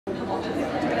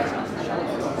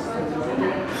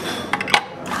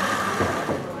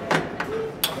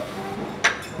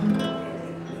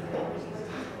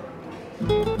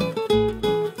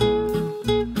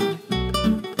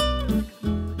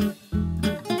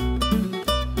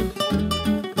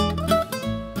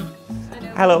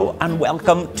Hello and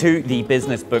welcome to the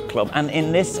Business Book Club, and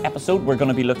in this episode we're going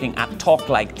to be looking at Talk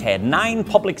Like TED, 9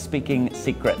 public speaking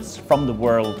secrets from the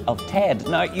world of TED.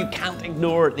 Now, you can't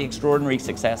ignore the extraordinary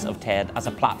success of TED as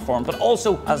a platform, but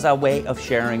also as a way of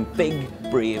sharing big,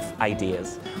 brave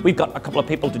ideas. We've got a couple of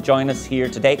people to join us here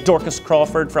today: Dorcas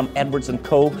Crawford from Edwards &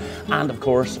 Co, and of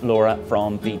course Laura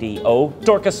from BDO.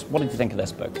 Dorcas, what did you think of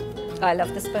this book? I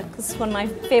love this book. This is one of my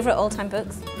favourite all-time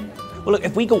books. Well, look,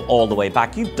 if we go all the way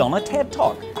back, you've done a TED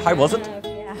Talk. How was it?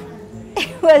 Yeah.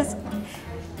 It was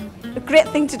a great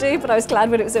thing to do, but I was glad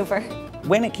when it was over.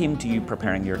 When it came to you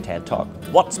preparing your TED Talk,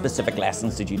 what specific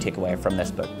lessons did you take away from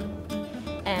this book?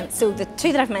 So the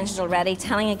 2 that I've mentioned already: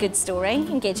 telling a good story,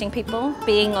 engaging people,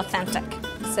 being authentic.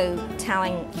 So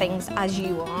telling things as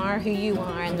you are, who you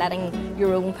are, and letting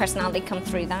your own personality come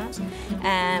through that.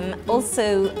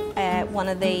 Also, one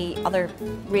of the other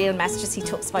real messages he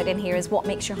talks about in here is what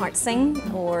makes your heart sing,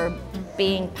 or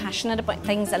being passionate about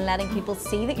things and letting people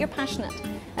see that you're passionate.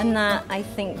 And that, I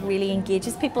think, really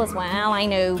engages people as well. I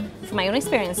know from my own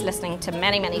experience listening to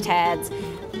many, many TEDs,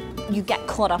 you get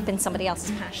caught up in somebody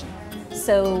else's passion.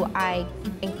 So I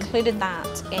included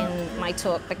that in my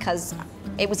talk because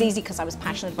it was easy, because I was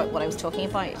passionate about what I was talking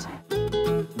about.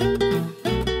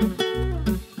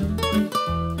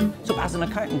 So as an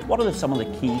accountant, what are some of the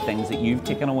key things that you've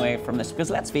taken away from this? Because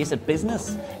let's face it,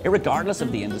 business, regardless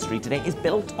of the industry today, is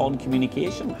built on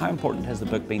communication. How important has the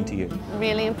book been to you?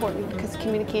 Really important, because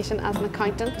communication as an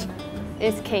accountant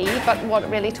is key, but what it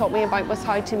really taught me about was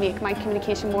how to make my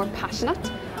communication more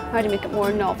passionate, how to make it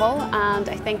more novel. And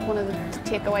I think one of the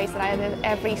takeaways that I had is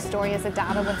every story is a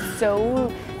data with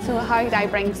soul. So how do I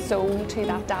bring soul to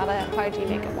that data? How do you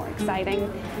make it more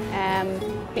exciting?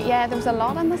 But yeah, there was a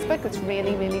lot in this book that's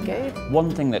really, really good. One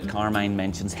thing that Carmine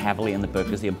mentions heavily in the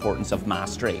book is the importance of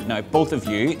mastery. Now, both of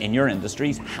you in your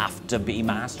industries have to be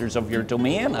masters of your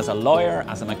domain, as a lawyer,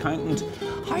 as an accountant.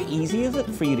 How easy is it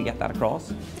for you to get that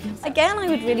across? Again, I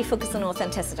would really focus on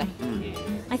authenticity.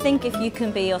 I think if you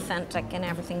can be authentic in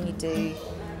everything you do,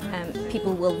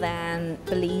 people will then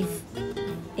believe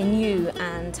in you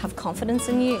and have confidence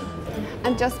in you.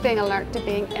 And just being alert to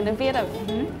being innovative,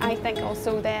 I think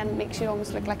also then makes you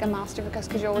almost look like a master, because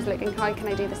you're always looking, how can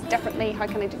I do this differently? How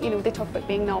can I do, they talk about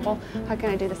being novel, how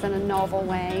can I do this in a novel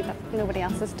way that nobody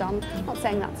else has done? I'm not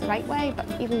saying that's the right way, but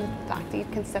even the fact that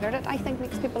you've considered it, I think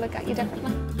makes people look at you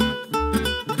differently.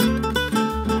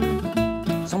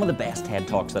 Some of the best TED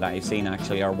Talks that I've seen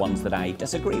actually are ones that I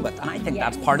disagree with, and I think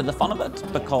that's part of the fun of it,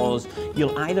 because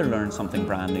you'll either learn something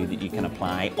brand new that you can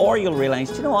apply, or you'll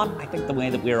realise, you know what, I think the way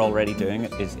that we're already doing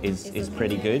it is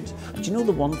pretty good. And do you know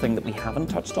the one thing that we haven't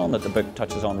touched on that the book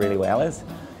touches on really well is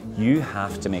you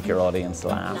have to make your audience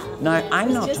laugh. Now,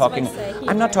 I'm not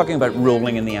talking about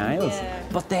rolling in the aisles,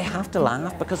 but they have to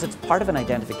laugh, because it's part of an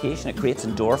identification. It creates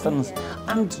endorphins.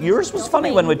 And yours was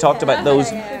funny when we talked about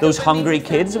those hungry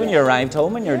kids when you arrived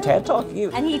home in your TED Talk.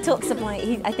 And he talks about,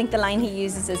 I think the line he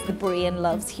uses is, the brain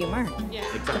loves humour. Yeah.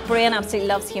 The brain absolutely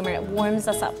loves humour. It warms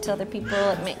us up to other people,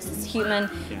 it makes us human,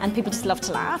 and people just love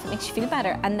to laugh. It makes you feel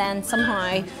better. And then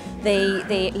somehow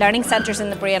the learning centres in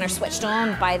the brain are switched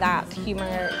on by that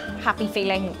humour, happy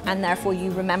feeling, and therefore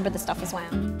you remember the stuff as well.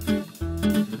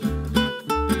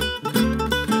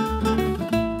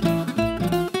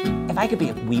 If I could be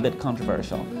a wee bit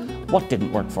controversial, what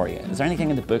didn't work for you? Is there anything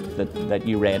in the book that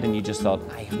you read and you just thought,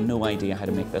 I have no idea how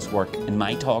to make this work in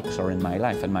my talks or in my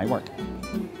life, in my work?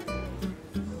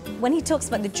 When he talks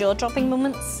about the jaw-dropping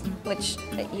moments, which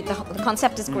the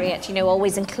concept is great,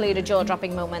 always include a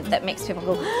jaw-dropping moment that makes people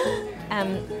go,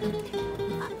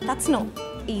 that's not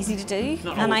easy to do.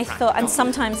 And I thought, and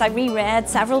sometimes I reread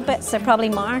several bits, they're probably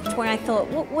marked, where I thought,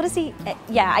 what is he?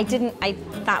 Yeah,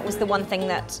 that was the one thing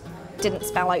that didn't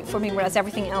spell out for me, whereas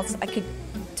everything else I could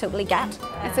totally get.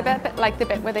 It's a bit like the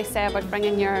bit where they say about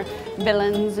bringing your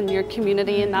villains and your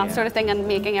community and that sort of thing, and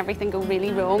making everything go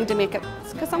really wrong to make it,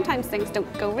 because sometimes things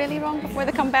don't go really wrong before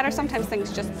they come better. Sometimes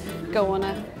things just go on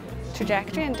a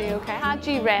trajectory and do okay. Had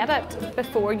you read it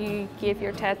before you gave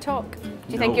your TED Talk? Do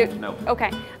you think you? No.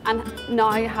 Okay. And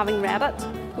now, having read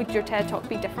it, would your TED Talk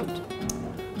be different?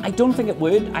 I don't think it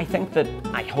would. I think that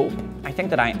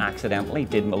I accidentally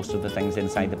did most of the things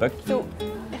inside the book. So,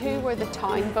 who were the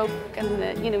town folk and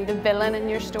the villain in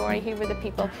your story? Who were the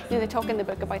people? They talk in the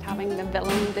book about having the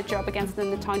villain that you're up against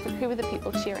in the town folk. Who were the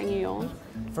people cheering you on?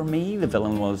 For me, the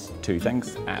villain was two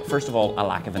things. First of all, a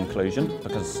lack of inclusion,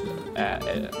 because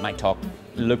my talk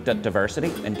looked at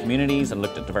diversity in communities and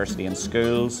looked at diversity in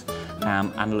schools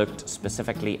and looked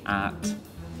specifically at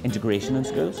integration in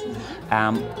schools.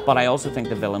 But I also think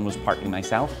the villain was partly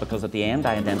myself, because at the end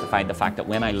I identified the fact that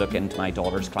when I look into my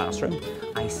daughter's classroom,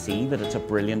 I see that it's a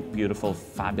brilliant, beautiful,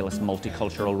 fabulous,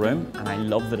 multicultural room, and I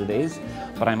love that it is,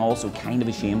 but I'm also kind of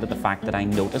ashamed of the fact that I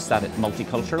notice that it's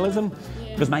multiculturalism,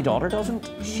 because my daughter doesn't.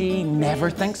 She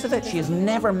never thinks of it. She has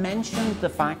never mentioned the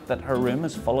fact that her room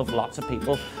is full of lots of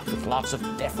people with lots of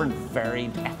different,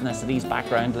 varied ethnicities,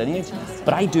 background, lineage,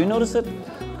 but I do notice it.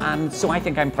 And so I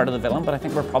think I'm part of the villain, but I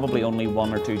think we're probably only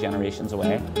 1 or 2 generations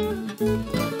away.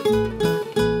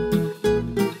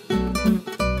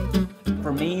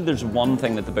 For me, there's one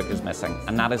thing that the book is missing,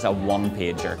 and that is a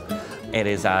one-pager. It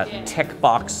is a tick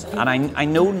box, and I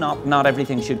know not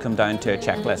everything should come down to a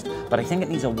checklist, but I think it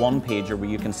needs a one-pager where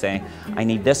you can say, I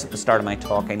need this at the start of my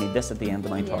talk, I need this at the end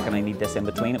of my talk, and I need this in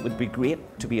between. It would be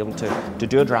great to be able to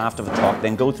do a draft of a talk,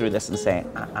 then go through this and say,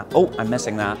 oh, I'm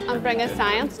missing that. And bring a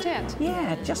science to it.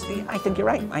 Yeah, I think you're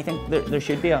right. I think there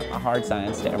should be a hard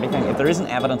science to everything. If there isn't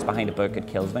evidence behind a book, it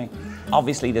kills me.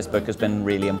 Obviously, this book has been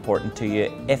really important to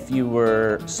you. If you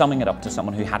were summing it up to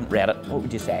someone who hadn't read it, what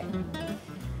would you say?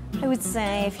 I would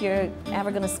say if you're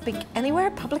ever going to speak anywhere,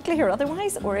 publicly or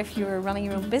otherwise, or if you're running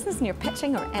your own business and you're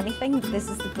pitching or anything, this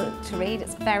is the book to read.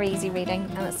 It's very easy reading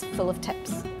and it's full of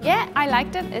tips. Yeah, I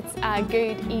liked it. It's a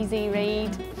good, easy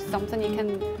read, something you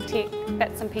can take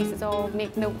bits and pieces of,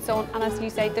 make notes on, and as you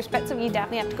say, there's bits of you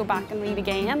definitely have to go back and read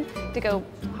again to go,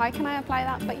 how can I apply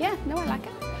that? But yeah, no, I like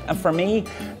it. And for me,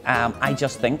 I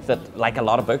just think that, like a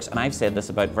lot of books, and I've said this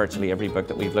about virtually every book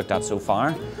that we've looked at so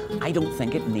far, I don't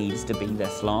think it needs to be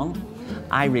this long.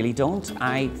 I really don't.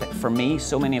 For me,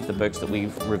 so many of the books that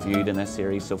we've reviewed in this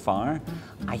series so far,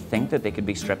 I think that they could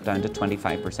be stripped down to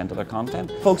 25% of their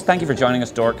content. Folks, thank you for joining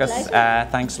us, Dorcas.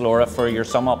 Thanks, Laura, for your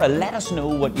sum up. Let us know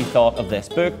what you thought of this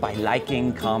book by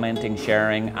liking, commenting,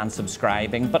 sharing, and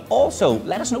subscribing. But also,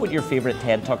 let us know what your favourite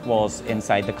TED Talk was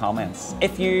inside the comments.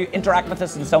 If you interact with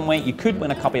us in some way, you could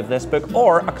win a copy of this book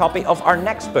or a copy of our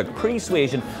next book,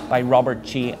 Persuasion by Robert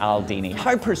Cialdini.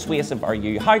 How persuasive are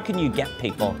you? How can you get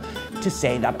people to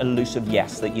say that elusive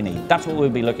yes that you need? That's what we'll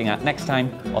be looking at next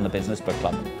time on the Business Book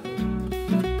Club.